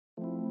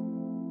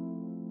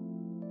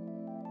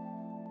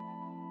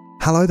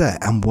Hello there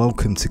and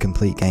welcome to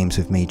Complete Games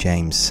with me,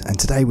 James, and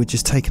today we're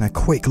just taking a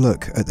quick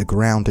look at the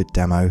Grounded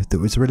demo that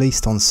was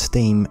released on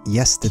Steam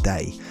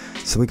yesterday.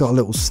 So we got a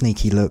little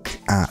sneaky look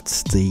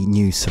at the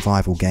new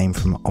survival game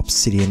from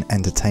Obsidian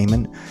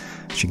Entertainment.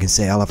 As you can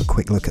see, I'll have a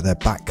quick look at their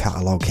back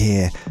catalogue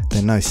here.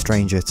 They're no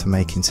stranger to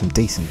making some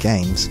decent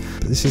games,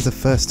 but this is the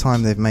first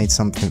time they've made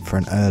something for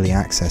an early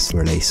access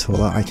release, or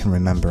that I can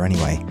remember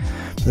anyway.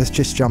 But let's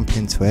just jump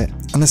into it,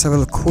 and let's have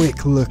a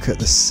quick look at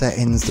the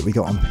settings that we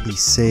got on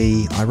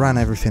PC. I ran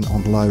everything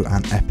on low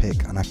and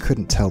epic, and I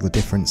couldn't tell the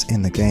difference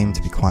in the game,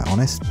 to be quite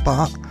honest,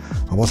 but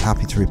I was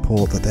happy to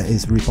report that there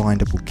is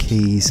rebindable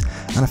keys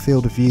and a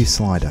field of view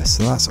slider,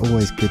 so that's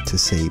always good to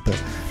see,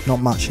 but not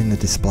much in the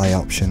display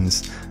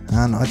options.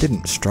 And I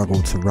didn't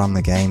struggle to run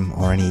the game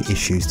or any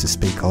issues to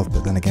speak of,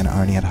 but then again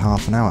I only had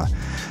half an hour.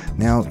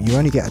 Now you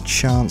only get a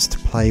chance to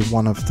play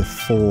one of the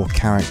 4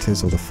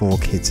 characters or the 4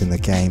 kids in the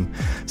game,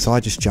 so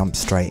I just jumped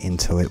straight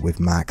into it with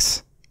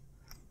Max.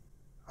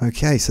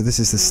 Okay, so this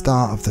is the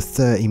start of the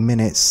 30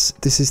 minutes.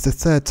 This is the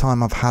 3rd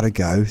time I've had a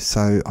go,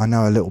 so I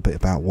know a little bit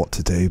about what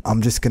to do.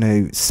 I'm just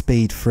going to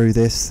speed through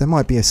this. There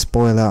might be a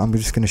spoiler. I'm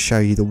just going to show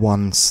you the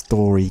one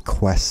story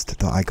quest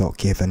that I got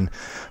given,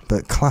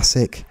 but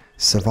classic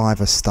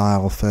survivor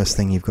style. First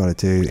thing you've got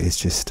to do is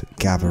just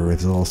gather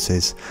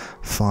resources,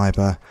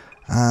 fibre,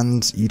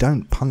 and you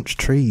don't punch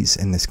trees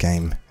in this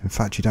game. In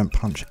fact, you don't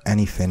punch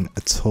anything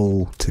at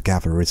all to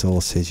gather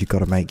resources. You've got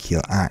to make your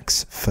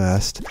axe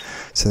first,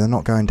 so they're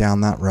not going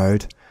down that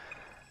road.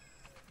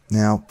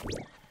 Now,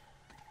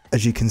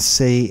 as you can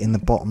see in the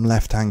bottom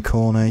left hand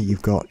corner,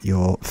 you've got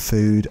your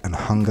food and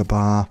hunger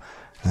bar,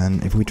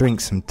 and if we drink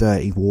some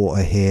dirty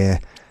water here,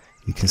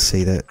 you can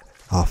see that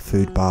our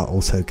food bar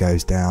also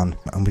goes down,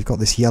 and we've got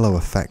this yellow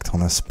effect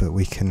on us, but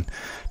we can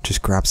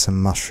just grab some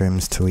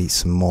mushrooms to eat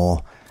some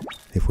more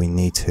if we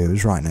need to. It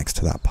was right next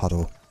to that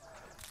puddle.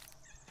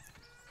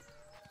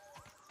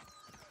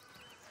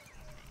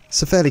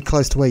 So fairly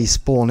close to where you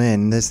spawn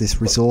in, there's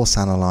this resource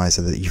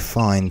analyzer that you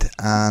find,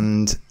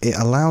 and it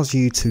allows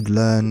you to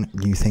learn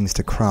new things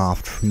to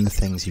craft from the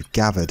things you've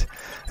gathered.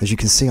 As you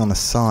can see on the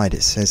side,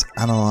 it says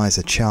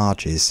analyzer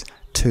charges,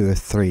 2 of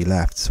 3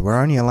 left, so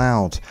we're only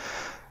allowed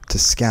to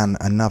scan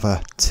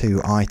another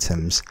 2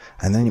 items,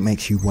 and then it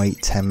makes you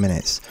wait 10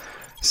 minutes.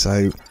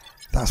 So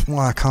that's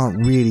why I can't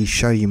really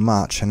show you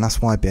much, and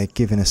that's why by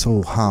giving us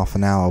all half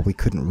an hour we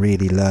couldn't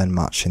really learn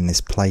much in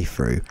this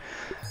playthrough.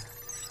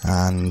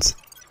 And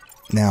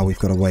now we've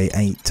got to wait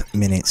 8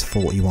 minutes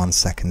 41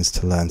 seconds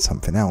to learn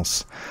something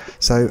else.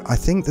 So I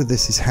think that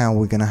this is how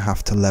we're going to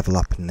have to level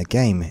up in the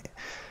game.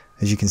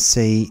 As you can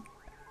see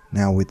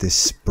now with this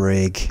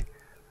sprig,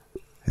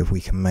 if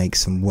we can make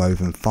some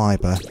woven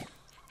fibre,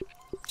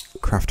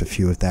 craft a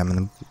few of them,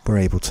 and we're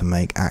able to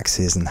make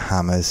axes and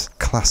hammers.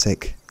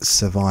 Classic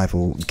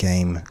survival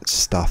game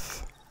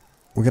stuff.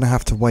 We're going to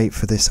have to wait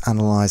for this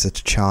analyzer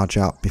to charge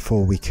up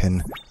before we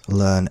can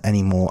learn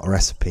any more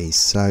recipes,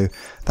 so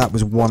that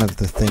was one of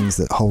the things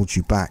that holds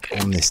you back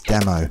on this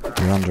demo.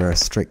 You're under a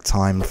strict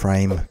time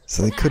frame,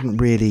 so they couldn't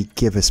really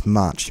give us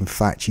much. In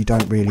fact, you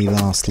don't really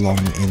last long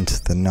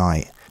into the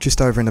night.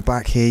 Just over in the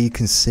back here you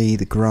can see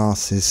the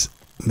grass is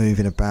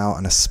moving about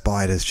and a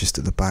spider's just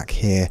at the back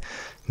here.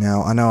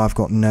 Now, I know I've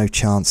got no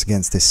chance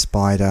against this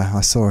spider.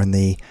 I saw in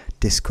the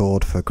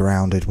Discord for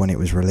Grounded when it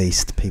was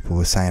released, people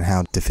were saying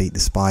how to defeat the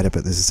spider,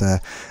 but there's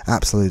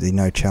absolutely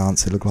no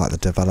chance. It looked like the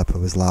developer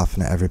was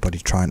laughing at everybody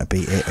trying to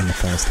beat it in the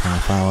first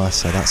half hour,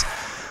 so that's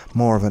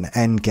more of an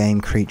end game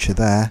creature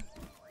there.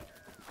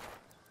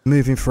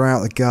 Moving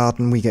throughout the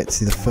garden, we get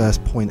to the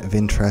first point of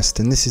interest,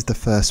 and this is the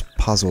first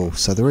puzzle,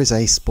 so there is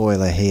a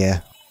spoiler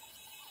here.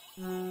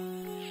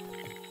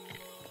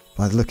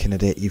 By looking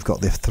at it, you've got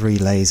the 3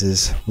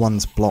 lasers.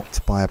 One's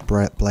blocked by a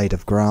blade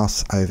of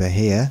grass over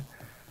here.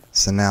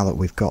 So now that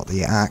we've got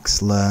the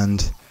axe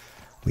learned,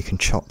 we can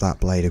chop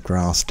that blade of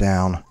grass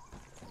down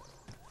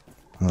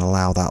and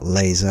allow that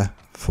laser,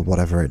 for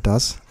whatever it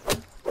does,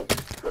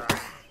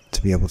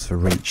 to be able to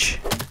reach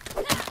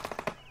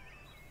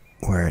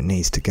where it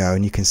needs to go.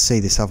 And you can see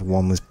this other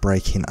one was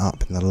breaking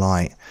up in the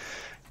light.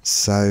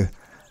 So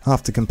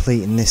after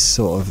completing this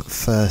sort of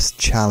first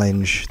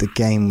challenge, the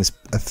game was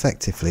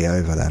effectively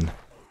over then.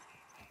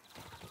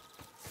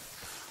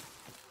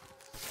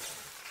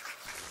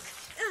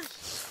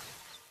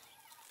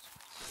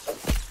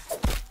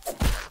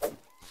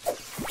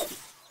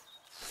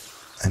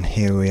 And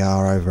here we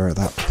are over at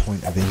that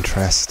point of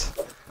interest,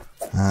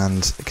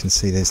 and you can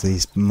see there's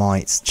these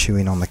mites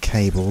chewing on the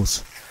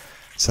cables.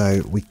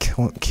 So we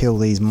kill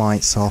these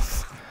mites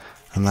off,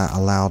 and that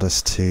allowed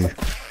us to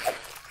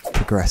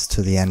progress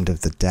to the end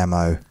of the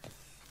demo.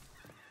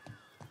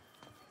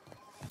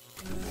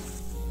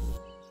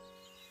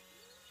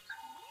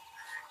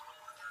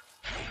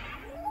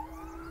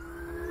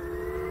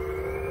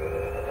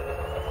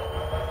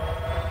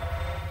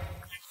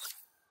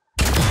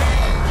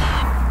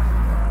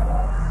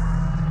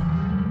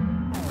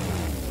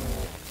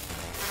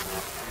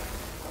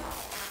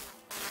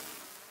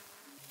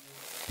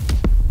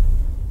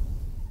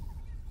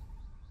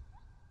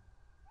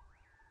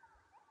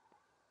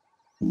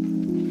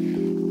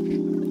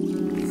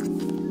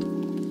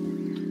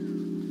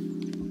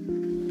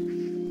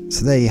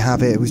 So there you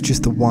have it. It was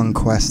just the one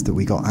quest that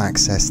we got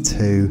access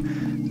to.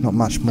 Not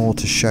much more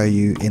to show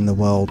you in the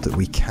world that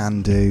we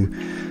can do.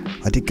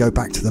 I did go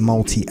back to the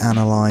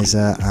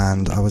multi-analyzer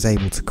and I was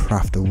able to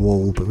craft a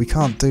wall, but we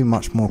can't do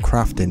much more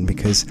crafting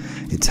because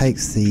it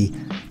takes the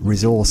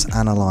resource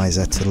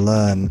analyzer to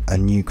learn a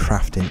new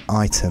crafting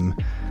item,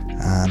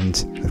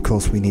 and of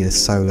course we need a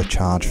solar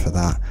charge for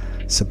that.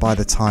 So by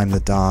the time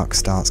the dark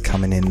starts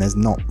coming in, there's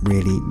not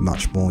really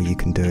much more you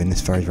can do in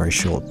this very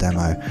short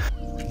demo.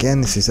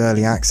 Again, this is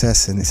early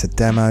access and it's a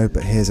demo,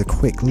 but here's a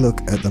quick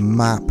look at the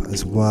map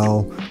as well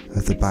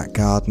of the back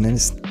garden, and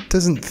it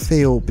doesn't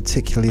feel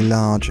particularly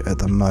large at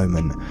the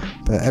moment,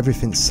 but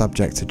everything's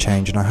subject to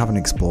change and I haven't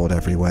explored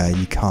everywhere.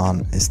 You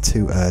can't, it's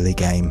too early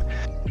game,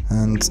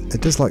 and it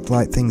does look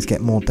like things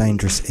get more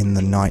dangerous in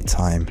the night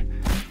time.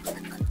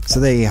 So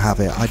there you have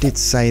it. I did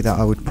say that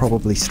I would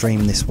probably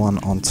stream this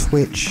one on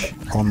Twitch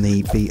on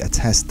the beta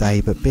test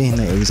day, but being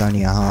that it was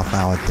only a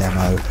half-hour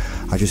demo,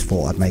 I just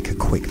thought I'd make a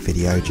quick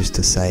video just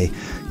to say,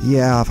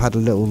 yeah, I've had a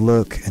little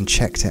look and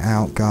checked it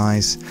out,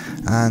 guys,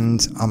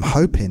 and I'm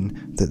hoping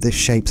that this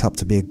shapes up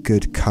to be a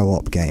good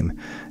co-op game.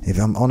 If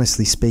I'm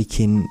honestly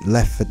speaking,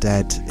 Left 4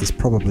 Dead is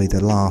probably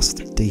the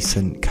last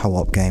decent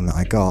co-op game that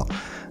I got,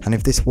 and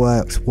if this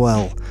works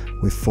well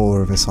with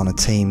 4 of us on a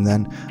team,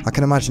 then I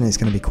can imagine it's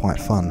going to be quite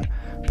fun.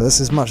 But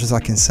that's as much as I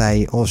can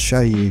say or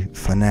show you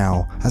for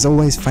now. As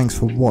always, thanks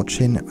for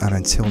watching, and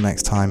until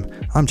next time,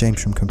 I'm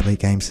James from Complete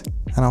Games,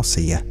 and I'll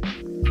see ya.